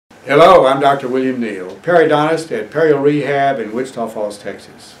Hello, I'm Dr. William Neale, periodontist at PerioRehab in Wichita Falls,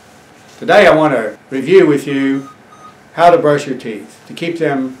 Texas. Today I want to review with you how to brush your teeth to keep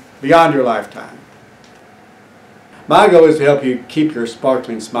them beyond your lifetime. My goal is to help you keep your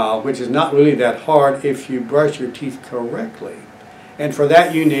sparkling smile, which is not really that hard if you brush your teeth correctly. And for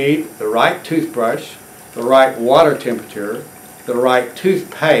that you need the right toothbrush, the right water temperature, the right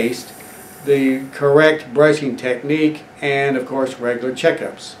toothpaste, the correct brushing technique, and of course regular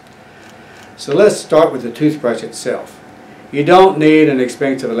checkups. So let's start with the toothbrush itself. You don't need an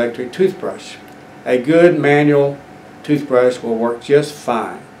expensive electric toothbrush. A good manual toothbrush will work just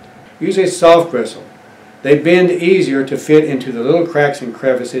fine. Use a soft bristle. They bend easier to fit into the little cracks and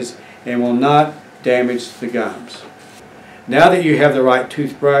crevices and will not damage the gums. Now that you have the right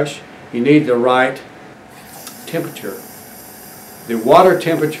toothbrush, you need the right temperature. The water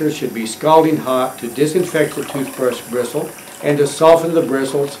temperature should be scalding hot to disinfect the toothbrush bristle and to soften the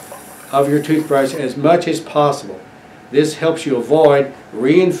bristles of your toothbrush as much as possible. This helps you avoid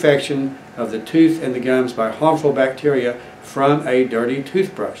reinfection of the tooth and the gums by harmful bacteria from a dirty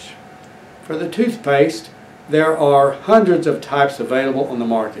toothbrush. For the toothpaste, there are hundreds of types available on the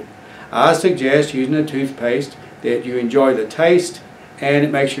market. I suggest using a toothpaste that you enjoy the taste and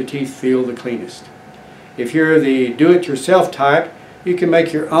it makes your teeth feel the cleanest. If you're the do-it-yourself type, you can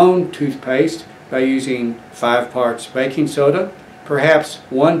make your own toothpaste by using 5 parts baking soda, perhaps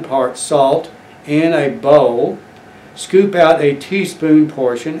 1 part salt in a bowl. Scoop out a teaspoon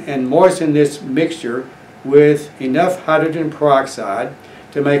portion and moisten this mixture with enough hydrogen peroxide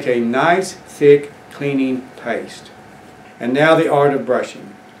to make a nice thick cleaning paste. And now the art of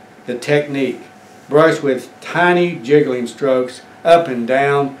brushing. The technique. Brush with tiny jiggling strokes up and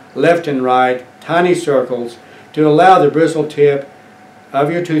down, left and right, tiny circles to allow the bristle tip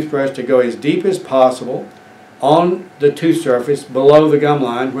of your toothbrush to go as deep as possible on the tooth surface below the gum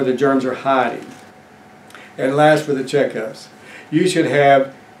line where the germs are hiding. And last, for the checkups. You should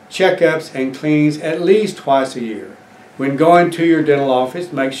have checkups and cleans at least twice a year. When going to your dental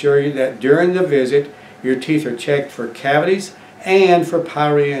office, make sure that during the visit your teeth are checked for cavities and for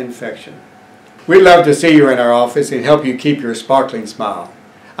pyorrhea infection. We'd love to see you in our office and help you keep your sparkling smile.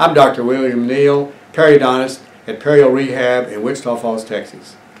 I'm Dr. William Neale, periodontist at PerioRehab in Wichita Falls,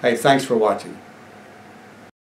 Texas. Hey, thanks for watching.